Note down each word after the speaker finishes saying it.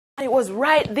It was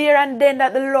right there and then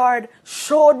that the Lord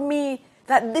showed me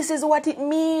that this is what it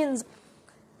means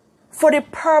for the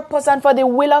purpose and for the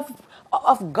will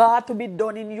of God to be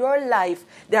done in your life.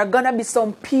 There are gonna be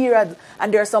some periods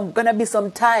and there's gonna be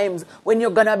some times when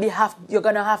you're gonna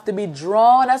have to be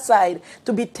drawn aside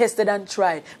to be tested and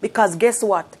tried. Because guess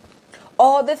what?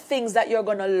 All the things that you're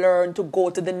gonna learn to go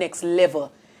to the next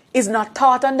level is not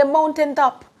taught on the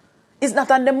mountaintop. It's not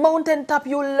on the mountaintop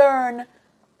you learn.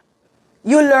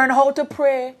 You learn how to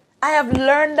pray. I have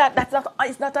learned that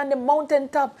it's not on the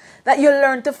mountaintop that you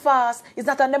learn to fast. It's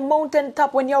not on the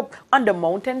mountaintop. When you're on the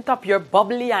mountaintop, you're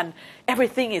bubbly and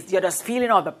everything is, you're just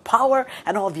feeling all the power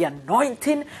and all the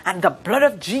anointing and the blood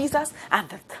of Jesus and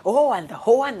the oh and the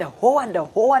ho and the ho and the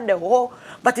ho and the ho.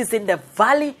 But it's in the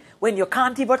valley when you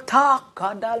can't even talk,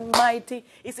 God Almighty.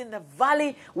 It's in the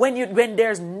valley when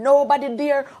there's nobody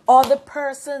there. All the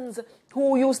persons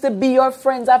who used to be your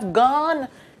friends have gone.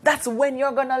 That's when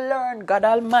you're going to learn, God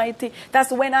Almighty.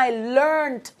 That's when I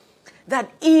learned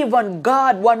that even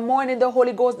God, one morning the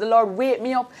Holy Ghost, the Lord wake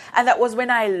me up. And that was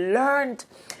when I learned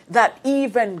that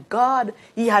even God,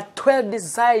 he had 12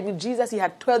 disciples. Jesus, he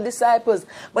had 12 disciples.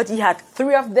 But he had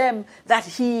 3 of them that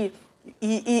he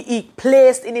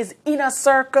placed in his inner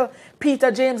circle,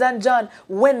 Peter, James, and John,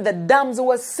 when the damsel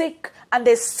was sick and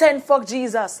they sent for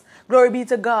Jesus. Glory be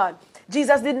to God.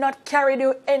 Jesus did not carry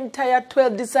the entire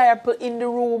 12 disciples in the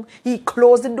room. He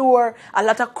closed the door. A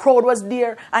lot of crowd was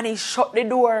there and he shut the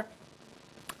door.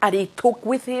 And he took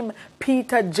with him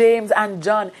Peter, James, and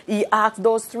John. He asked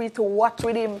those 3 to watch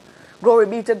with him. Glory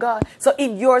be to God. So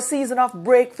in your season of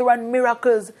breakthrough and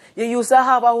miracles, you used to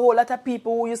have a whole lot of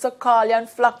people who used to call you and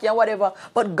flock you and whatever.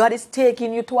 But God is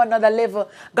taking you to another level,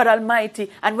 God Almighty.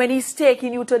 And when he's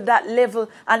taking you to that level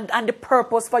and the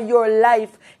purpose for your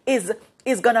life is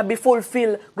going to be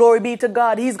fulfilled. Glory be to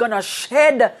God. He's going to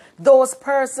shed those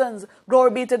persons.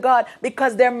 Glory be to God.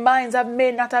 Because their minds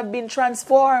may not have been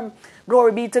transformed.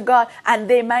 Glory be to God. And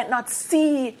they might not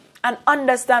see and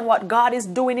understand what God is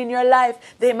doing in your life.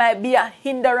 They might be a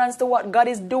hindrance to what God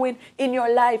is doing in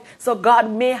your life. So God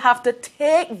may have to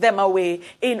take them away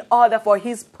in order for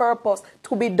his purpose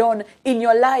to be done in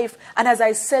your life. And as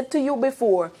I said to you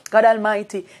before, God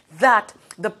Almighty, that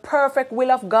the perfect will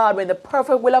of God, when the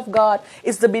perfect will of God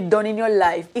is to be done in your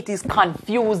life, it is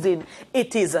confusing.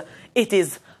 It is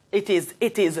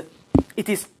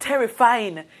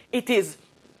terrifying. It is,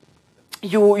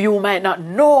 you might not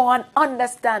know and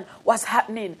understand what's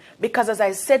happening. Because as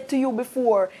I said to you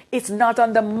before, it's not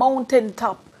on the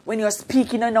mountaintop when you're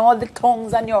speaking in all the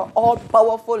tongues and you're all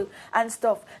powerful and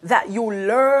stuff that you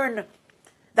learn.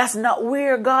 That's not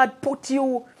where God put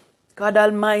you. God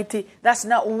Almighty, that's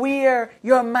not where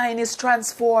your mind is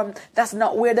transformed. That's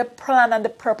not where the plan and the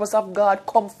purpose of God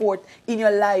come forth in your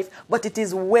life. But it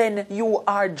is when you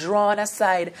are drawn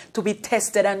aside to be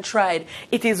tested and tried.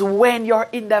 It is when you're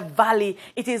in the valley.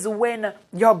 It is when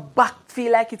your back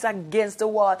feel like it's against the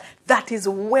wall. That is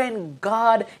when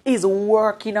God is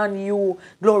working on you.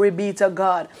 Glory be to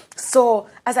God. So,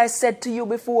 as I said to you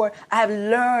before, I have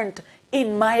learned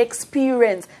in my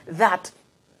experience that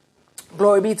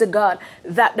glory be to God,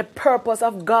 that the purpose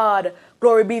of God,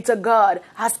 glory be to God,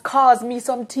 has caused me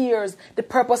some tears. The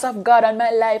purpose of God in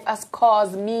my life has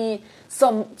caused me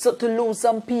to lose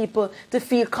some people, to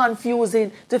feel confused,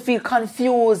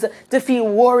 to feel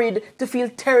worried, to feel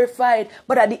terrified.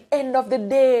 But at the end of the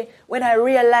day, when I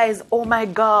realized, oh my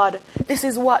God, this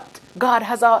is what God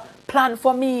has a plan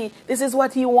for me. This is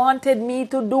what he wanted me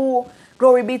to do.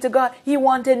 Glory be to God. He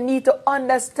wanted me to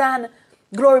understand,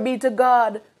 glory be to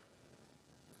God,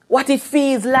 what it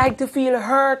feels like to feel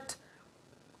hurt.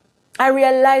 I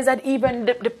realize that even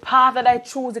the path that I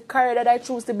choose, the career that I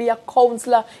choose to be a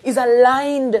counselor is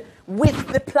aligned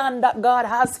with the plan that God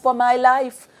has for my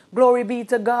life. Glory be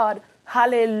to God.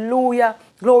 Hallelujah.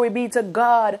 Glory be to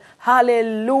God.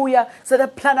 Hallelujah. So the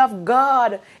plan of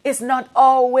God is not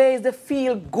always the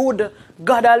feel good,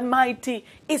 God Almighty.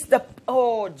 It's the,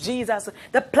 oh Jesus,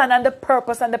 the plan and the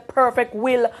purpose and the perfect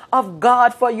will of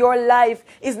God for your life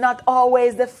is not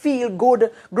always the feel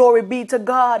good. Glory be to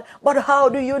God. But how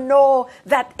do you know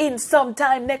that in some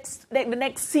time the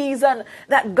next season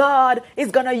that God is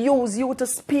going to use you to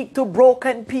speak to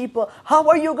broken people? How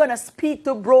are you going to speak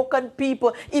to broken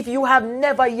people if you have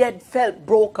never yet felt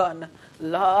broken?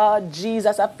 Lord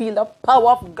Jesus, I feel the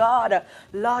power of God,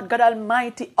 Lord God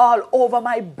Almighty, all over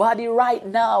my body right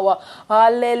now.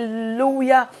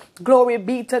 Hallelujah. Glory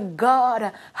be to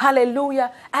God.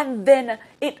 Hallelujah. And then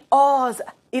it all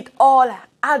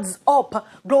adds up.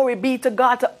 Glory be to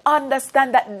God, to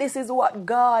understand that this is what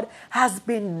God has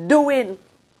been doing.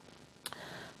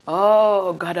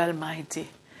 Oh, God Almighty.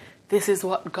 This is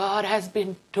what God has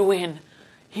been doing.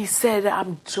 He said,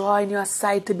 I'm drawing you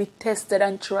aside to be tested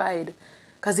and tried.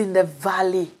 Because in the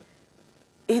valley,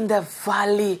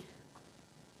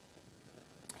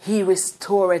 He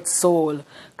restored soul.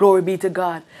 Glory be to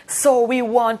God. So we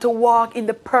want to walk in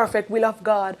the perfect will of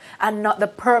God and not the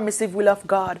permissive will of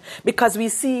God. Because we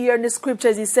see here in the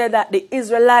scriptures, He said that the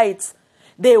Israelites,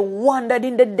 they wandered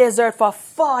in the desert for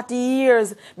 40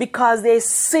 years because they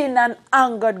sinned and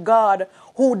angered God,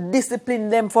 who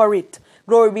disciplined them for it.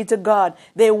 Glory be to God.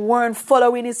 They weren't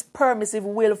following His permissive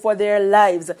will for their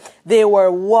lives. They were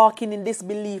walking in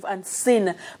disbelief and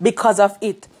sin because of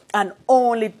it. And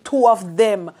only 2 of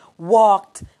them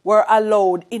were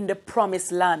allowed in the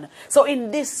promised land. So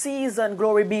in this season,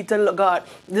 glory be to God,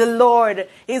 the Lord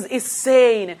is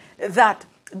saying that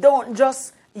don't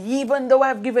just, even though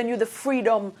I've given you the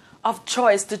freedom of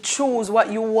choice to choose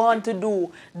what you want to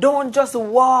do, don't just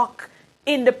walk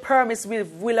in the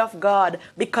permissive will of God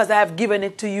because I have given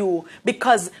it to you.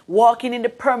 Because walking in the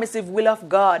permissive will of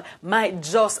God might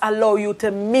just allow you to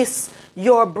miss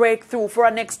your breakthrough for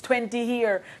the next 20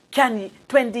 years. 20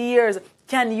 years.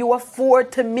 Can you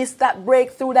afford to miss that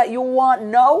breakthrough that you want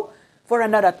now? For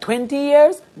another 20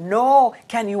 years? No.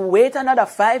 Can you wait another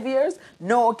 5 years?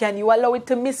 No. Can you allow it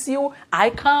to miss you?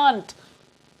 I can't.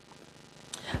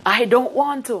 I don't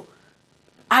want to.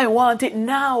 I want it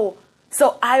now.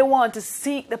 So I want to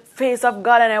seek the face of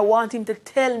God, and I want Him to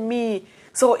tell me.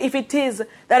 So if it is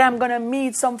that I'm going to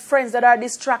meet some friends that are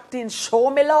distracting, show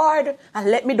me, Lord,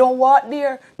 and let me don't walk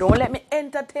there. Don't let me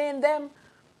entertain them.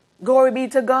 Glory be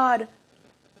to God.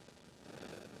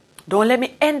 Don't let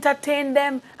me entertain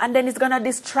them, and then it's going to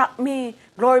distract me.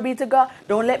 Glory be to God.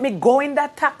 Don't let me go in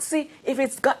that taxi if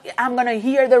I'm going to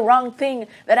hear the wrong thing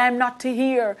that I'm not to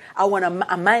hear. I want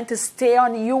a mind to stay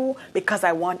on you because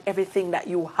I want everything that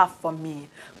you have for me.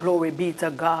 Glory be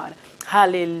to God.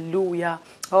 Hallelujah.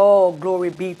 Oh, glory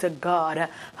be to God.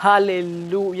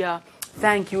 Hallelujah.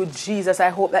 Thank you, Jesus. I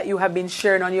hope that you have been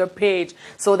sharing on your page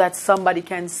so that somebody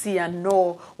can see and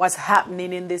know what's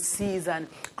happening in this season.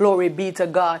 Glory be to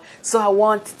God. So I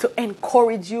want to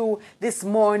encourage you this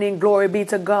morning, glory be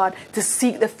to God, to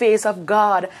seek the face of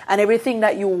God, and everything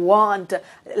that you want,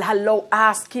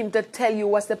 ask Him to tell you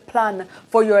what's the plan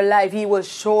for your life. He will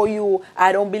show you.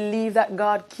 I don't believe that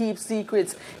God keeps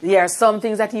secrets. There are some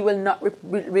things that He will not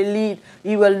release.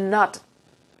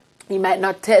 He might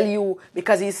not tell you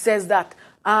because He says that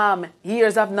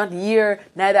years have not year,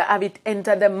 neither have it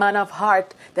entered the man of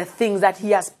heart, the things that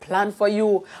He has planned for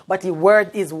you. But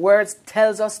His words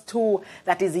tells us too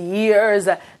that His ears,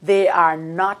 they are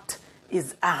not,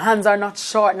 His hands are not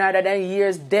short, neither their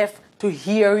ears deaf to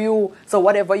hear you. So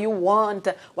whatever you want,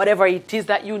 whatever it is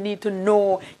that you need to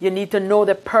know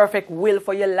the perfect will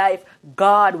for your life.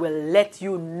 God will let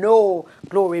you know.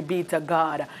 Glory be to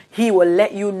God. He will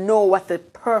let you know what the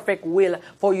perfect will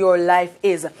for your life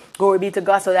is. Glory be to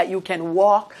God, so that you can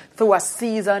walk through a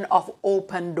season of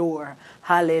open door.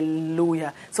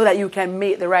 Hallelujah. So that you can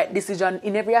make the right decision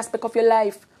in every aspect of your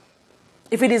life.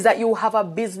 If it is that you have a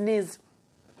business,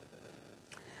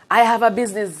 I have a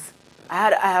business,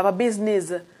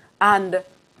 and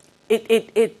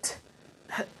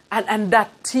and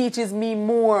that teaches me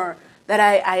more that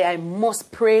I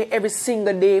must pray every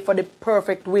single day for the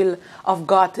perfect will of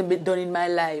God to be done in my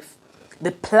life.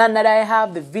 The plan that I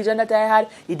have, the vision that I had,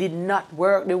 it did not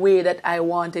work the way that I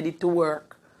wanted it to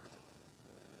work.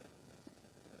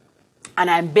 And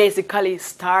I'm basically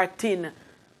starting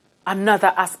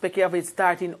another aspect of it,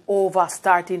 starting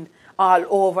all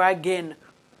over again.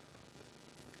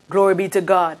 Glory be to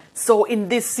God. So in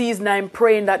this season, I'm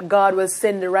praying that God will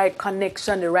send the right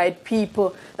connection, the right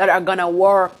people that are going to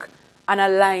work and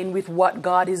align with what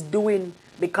God is doing.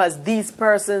 Because these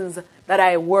persons that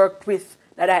I worked with,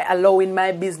 that I allow in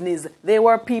my business, they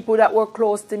were people that were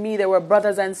close to me. They were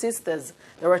brothers and sisters.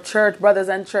 They were church brothers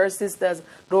and church sisters.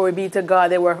 Glory be to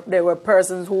God. They were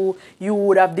persons who you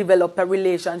would have developed a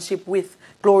relationship with.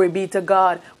 Glory be to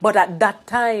God. But at that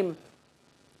time,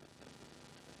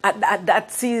 at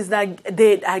that season,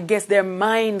 I guess their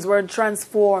minds were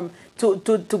transformed to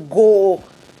go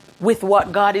with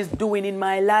what God is doing in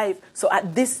my life. So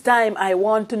at this time, I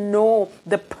want to know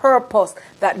the purpose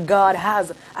that God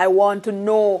has. I want to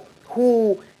know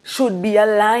who should be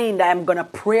aligned. I'm going to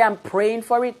pray. I'm praying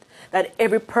for it, that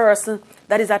every person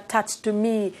that is attached to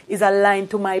me is aligned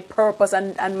to my purpose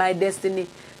and my destiny.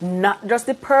 Not just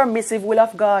the permissive will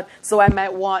of God. So I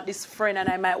might want this friend, and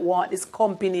I might want this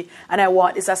company, and I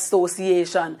want this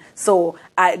association. So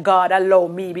God allow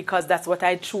me, because that's what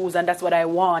I choose and that's what I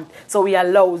want. So He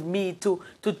allows me to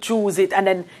choose it. And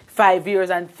then 5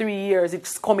 years and 3 years,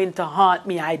 it's coming to haunt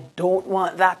me. I don't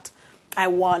want that. I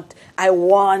want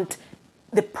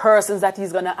the persons that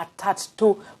he's going to attach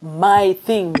to my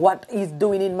thing, what he's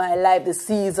doing in my life, the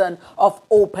season of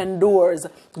open doors.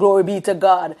 Glory be to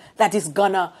God. That is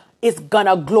gonna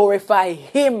glorify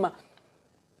him.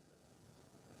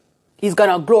 He's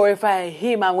going to glorify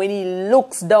him. And when he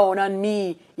looks down on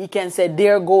me, he can say,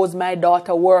 there goes my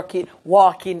daughter walking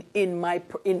in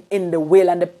the will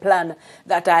and the plan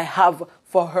that I have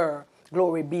for her.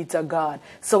 Glory be to God.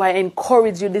 So I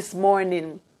encourage you this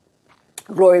morning,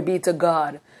 glory be to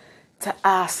God, to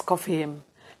ask of him.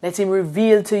 Let him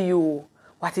reveal to you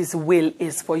what his will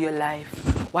is for your life,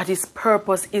 what his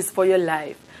purpose is for your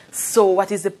life. So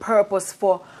what is the purpose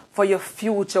for your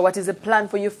future? What is the plan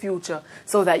for your future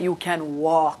so that you can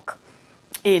walk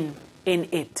in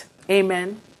it?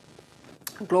 Amen.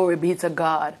 Glory be to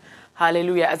God.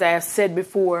 Hallelujah. As I have said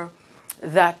before,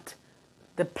 that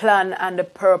the plan and the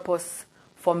purpose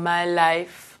for my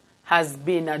life has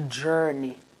been a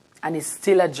journey and is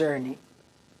still a journey.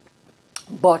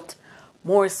 But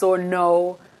more so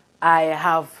now, I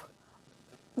have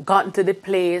gotten to the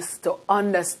place to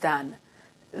understand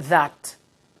that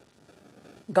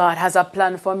God has a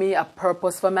plan for me, a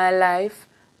purpose for my life,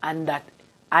 and that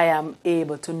I am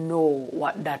able to know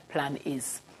what that plan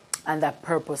is and that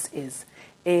purpose is.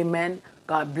 Amen.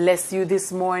 God bless you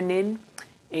this morning.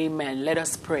 Amen. Let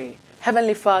us pray.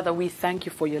 Heavenly Father, we thank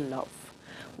you for your love.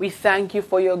 We thank you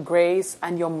for your grace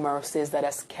and your mercies that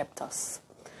has kept us.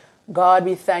 God,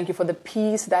 we thank you for the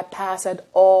peace that passeth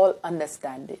all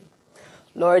understanding.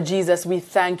 Lord Jesus, we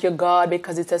thank you, God,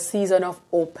 because it's a season of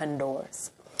open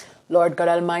doors. Lord God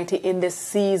Almighty, in this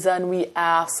season, we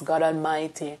ask, God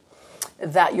Almighty,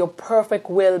 that your perfect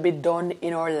will be done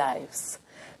in our lives,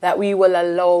 that we will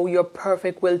allow your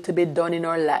perfect will to be done in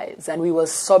our lives, and we will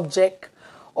subject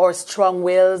our strong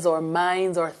wills, our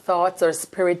minds, our thoughts, our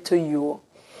spirit to you,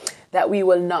 that we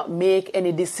will not make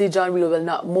any decision, we will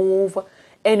not move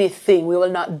anything, we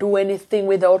will not do anything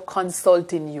without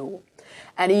consulting you.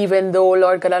 And even though,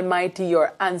 Lord God Almighty,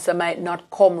 your answer might not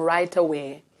come right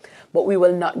away, but we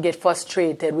will not get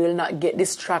frustrated, we will not get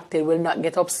distracted, we will not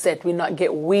get upset, we will not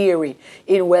get weary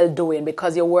in well-doing,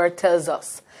 because your word tells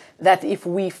us that if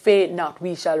we faint not,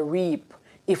 we shall reap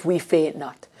if we faint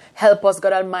not. Help us,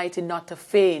 God Almighty, not to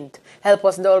faint. Help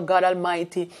us, Lord God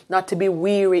Almighty, not to be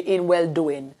weary in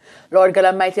well-doing. Lord God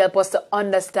Almighty, help us to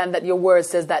understand that your word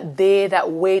says that they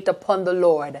that wait upon the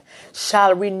Lord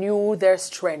shall renew their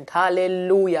strength.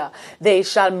 Hallelujah. They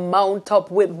shall mount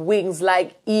up with wings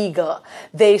like eagle.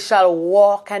 They shall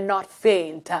walk and not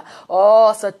faint.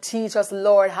 Oh, so teach us,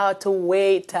 Lord, how to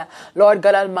wait. Lord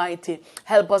God Almighty,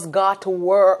 help us, God, to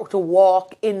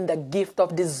walk in the gift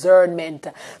of discernment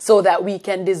so that we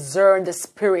can discern the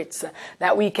spirits,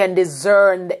 that we can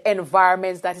discern the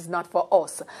environments that is not for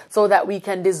us, so that we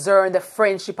can discern the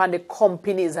friendship and the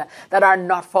companies that are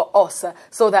not for us,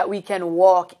 so that we can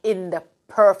walk in the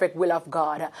perfect will of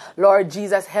God. Lord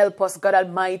Jesus, help us, God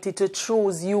Almighty, to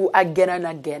choose you again and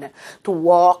again, to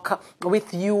walk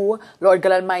with you. Lord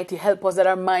God Almighty, help us that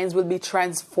our minds will be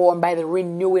transformed by the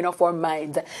renewing of our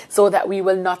minds, so that we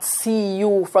will not see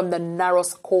you from the narrow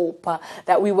scope,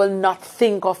 that we will not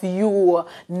think of you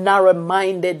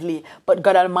narrow-mindedly, but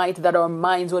God Almighty, that our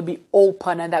minds will be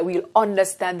open and that we'll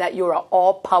understand that you're an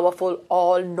all-powerful,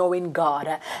 all-knowing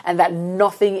God, and that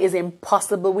nothing is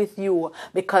impossible with you,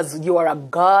 because you are a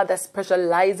God that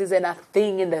specializes in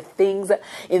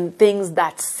in things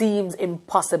that seems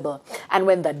impossible. And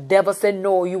when the devil said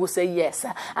no, you will say yes.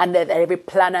 And that every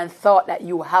plan and thought that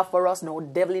you have for us, no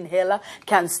devil in hell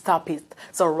can stop it.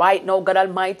 So right now, God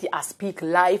Almighty, I speak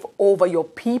life over your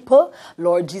people.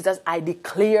 Lord Jesus, I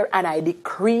declare and I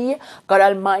decree, God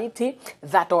Almighty,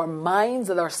 that our minds,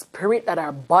 that our spirit, that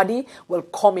our body will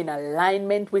come in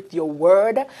alignment with your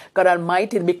word. God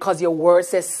Almighty, because your word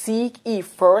says, seek ye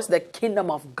first the kingdom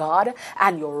of God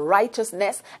and your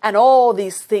righteousness, and all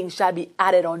these things shall be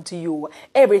added unto you.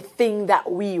 Everything that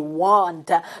we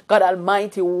want, God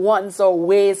Almighty, wants our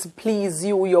ways please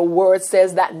you. Your word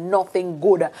says that nothing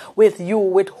good with you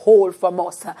withhold from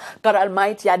us. God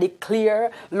Almighty, I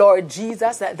declare, Lord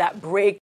Jesus, that breakthrough